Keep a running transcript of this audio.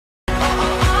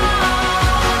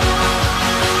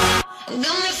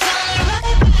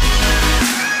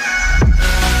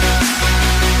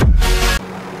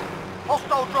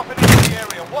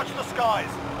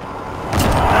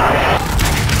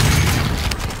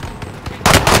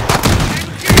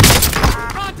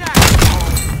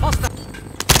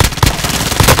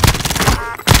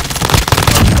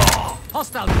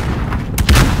Hostile.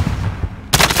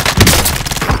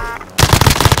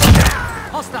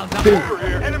 Hostile down.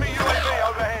 Enemy UAV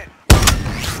overhead.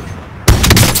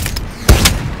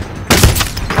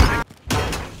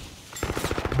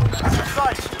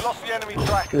 Safe, you lost the enemy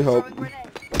track. Need help.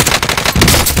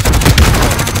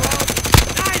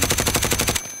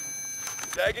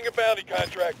 Tagging a bounty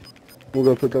contract. We're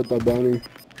gonna pick up that bounty.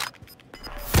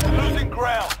 Losing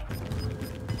ground.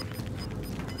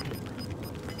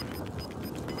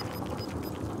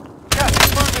 Gas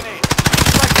is moving in.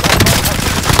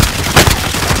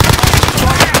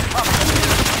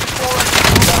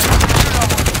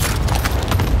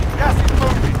 Gas is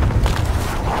moving.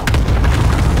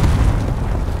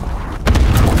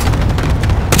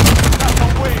 That's a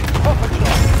win. Proper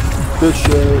job. Good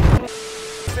shit.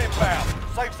 Inbound.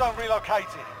 Safe zone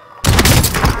relocated.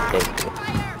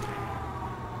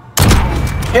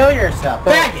 Kill yourself.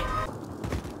 Bag it.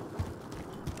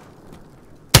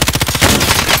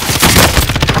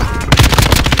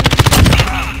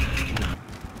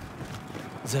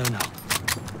 Zone out.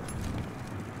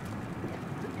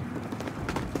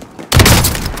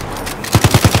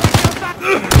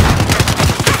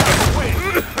 Win.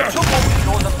 Took what was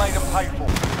yours and made them pay for.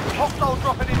 Hostile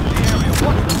dropping into the area.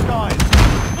 Watch the skies.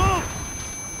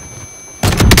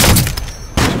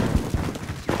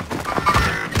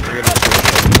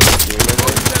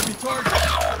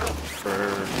 For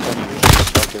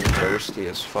fucking thirsty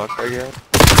as fuck, I guess.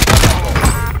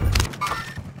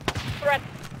 Threat.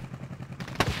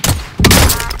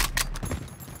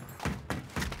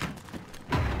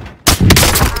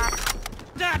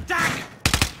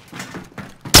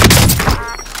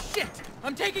 Shit!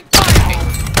 I'm taking fire!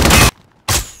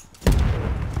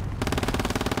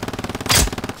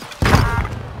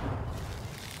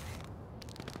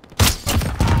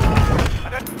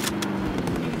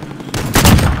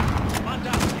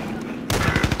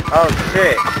 Oh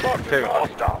shit. Dude. You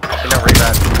know,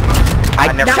 reload.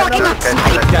 I never got another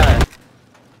catch.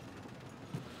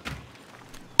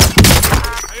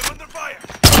 Aim under fire.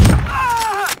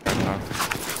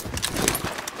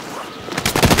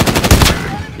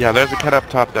 Yeah, there's a kid up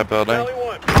top that building. Only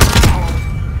one.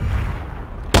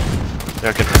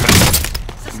 Yeah, get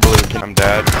him. Blue kid, I'm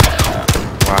dead.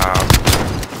 Wow.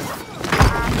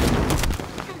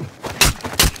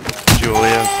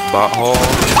 Julia's butthole.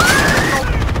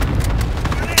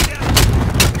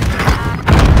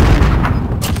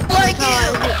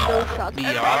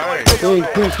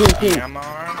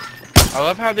 I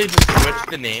love how they just switched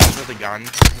the names of the guns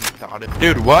and thought it.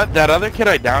 Dude, what? That other kid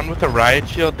I downed with a riot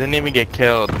shield didn't even get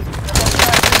killed.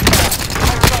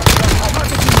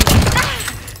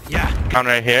 Yeah. Down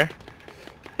right here.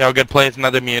 Yo, good plays,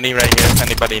 another muni right here if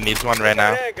anybody needs one right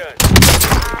now.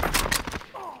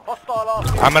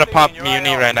 I'm gonna pop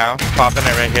muni right now. Popping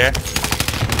it right here.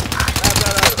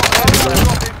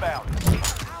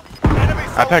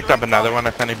 I picked up another one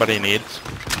if anybody needs.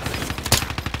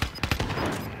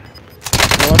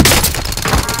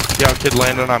 Yo, kid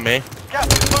landing on me.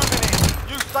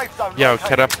 Yo,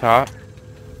 kid up top.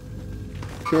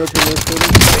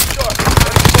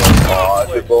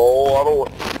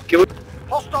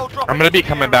 I'm gonna be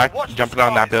coming back, jumping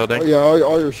on that building. Oh, yeah,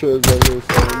 all your shit is over here,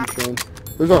 so you can.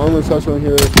 There's an armor section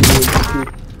here if you need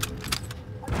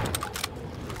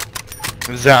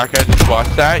to. Zach, I just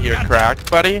watched that. You're cracked,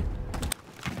 buddy.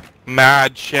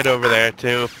 Mad shit over there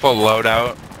too. Full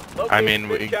loadout. I mean,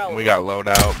 we got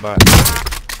loadout, but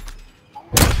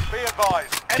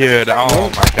dude, oh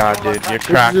my god, dude, you're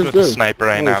cracked with a sniper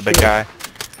right now, big guy.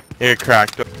 You're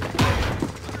cracked.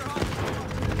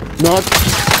 Knock.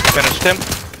 Finished him.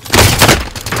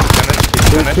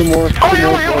 There's two more.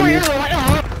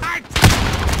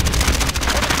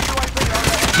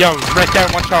 Yo, right there,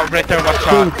 one shot, right there, one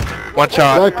shot. One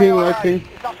shot. Light ping, light ping.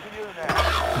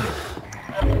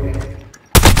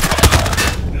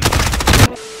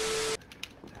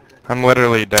 I'm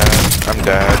literally dead. I'm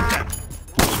dead.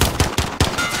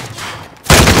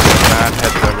 Matt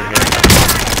heads over here.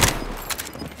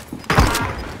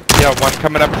 Yo, one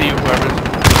coming up to you,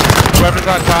 whoever's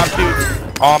on top, dude.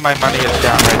 All my money is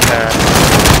down right there.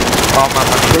 All my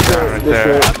money is down right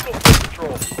there.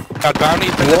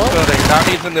 Bounty's in this building.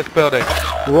 Bounty's in this building.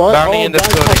 What? Bounty in this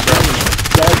building, bro.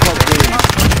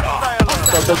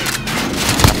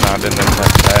 I'm not in this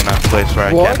enough place where I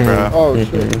can, bro. Oh,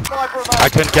 shit. I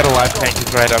couldn't get a live tank.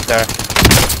 He's right up there.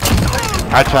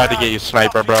 I tried to get you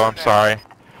sniper, bro. I'm sorry.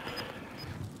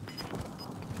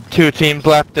 2 teams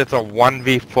left. It's a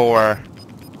 1v4.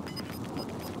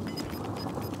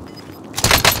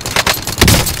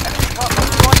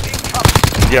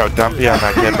 Yo, dumpy on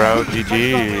that kid, bro.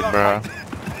 GG, bro.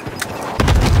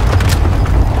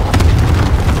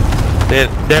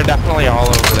 They're definitely all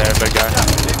over there, big guy.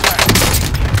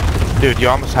 Dude, you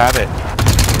almost have it.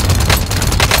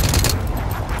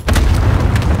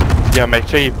 Yeah, make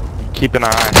sure you keep an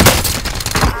eye.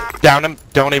 Down him.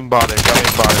 Don't even bother. Don't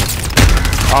even bother.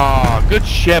 Oh, good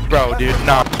shit, bro, dude.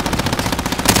 No.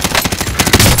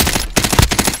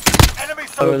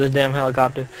 Over the damn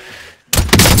helicopter.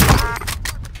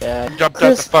 Yeah. Jumped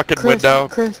out the fucking window.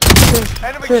 Chris,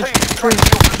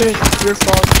 Your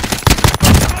fault.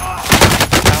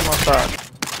 I'm on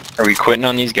top. Are we quitting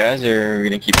on these guys, or are we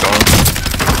gonna keep going?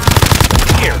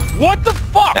 Here. What the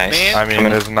fuck, Nice. man? I mean,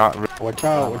 there's not. watch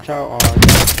out, watch out.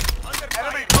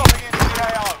 Enemy dropping into the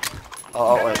AO.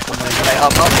 Oh, wait.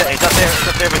 Hey, he's up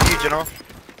there with you, General.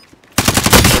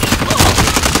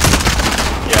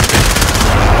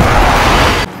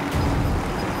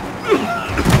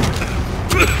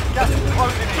 Gas is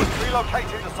closing in.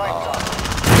 Relocating the safe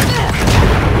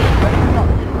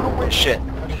zone. Shit.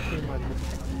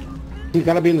 He's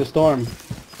gotta be in the storm.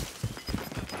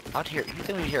 Out here. You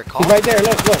think we hear a call? He's right there,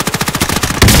 look.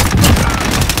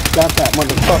 Got that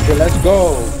motherfucker, let's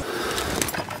go.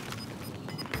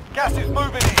 Gas is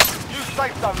moving in. New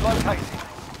safe zone located.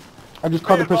 I just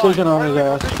caught the precision on his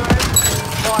ass.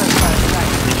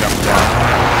 He jumped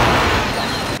down.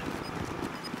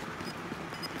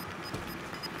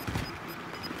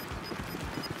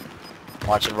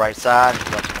 Watching right side.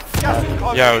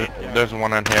 Yeah, there's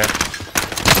one in here.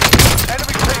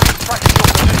 Enemy team is tracking your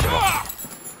position.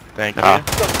 Thank you.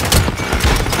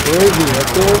 Where is he? Up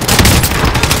there?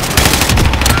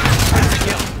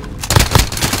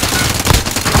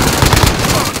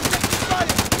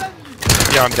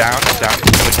 Yeah, I'm down.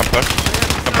 Come push.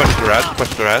 Come push the res.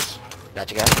 Push the res.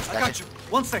 Gotcha, guys. I got you.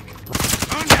 1 sec.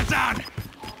 Get down.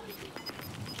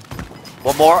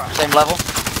 One more, same level.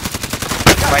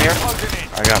 Right here.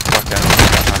 I got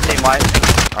fucking Team white.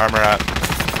 armor up.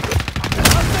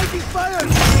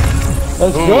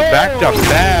 Let's Ooh, go! back to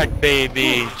back,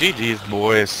 baby. GG's,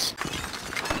 boys.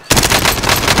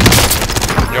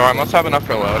 Yo, I must have enough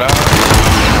for loadout.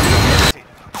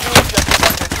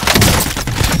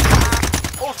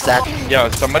 Zach. Yo,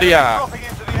 somebody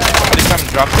come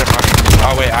drop their money.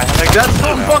 Oh wait, I have. That's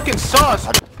so fucking sauce.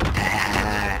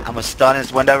 I'm gonna stun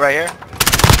his window right here.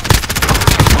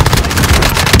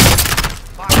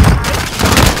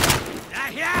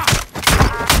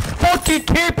 Fucking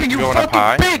camping, you Going up fucking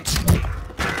high. bitch.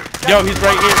 Yo, he's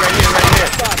right here.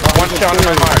 One shot on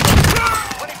my mark.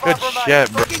 Good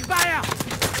shit, bro. Fucking fire.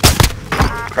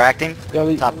 Cracked him.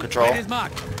 Yo, Top control. It is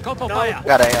marked. Go for fire.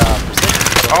 Got a precision.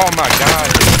 Oh my god,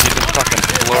 dude, you just fucking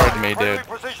floored me, dude.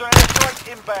 Precision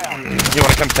airstrike inbound. You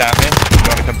wanna come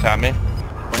tap me?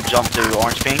 One jump to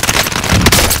orange pink.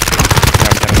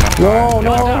 No,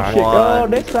 shit, One.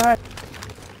 next side.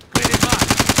 It is marked.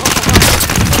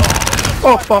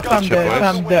 Oh fuck, I'm Shit, dead. boys.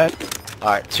 I'm dead.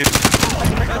 Alright, two.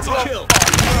 That's a kill.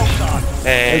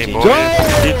 Hey, boys.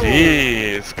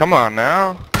 GG's. Come on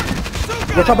now.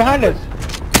 What's up behind us?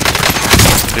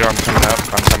 Dude, I'm coming up.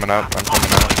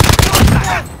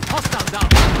 Hostile down.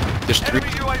 There's three.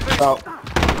 Enemy UAV. Out.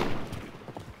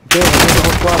 Damn, there's a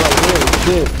whole squad right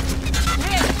here. Shit.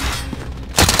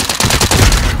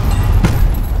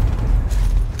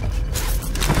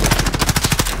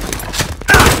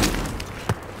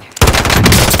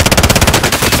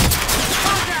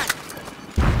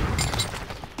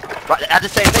 Right, at the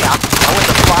same thing, I went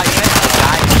to fly in, and the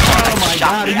guy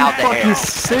shot me out the air.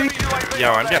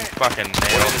 Yo, I'm getting fucking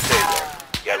nailed.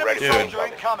 Enemy Dude. soldier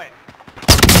incoming.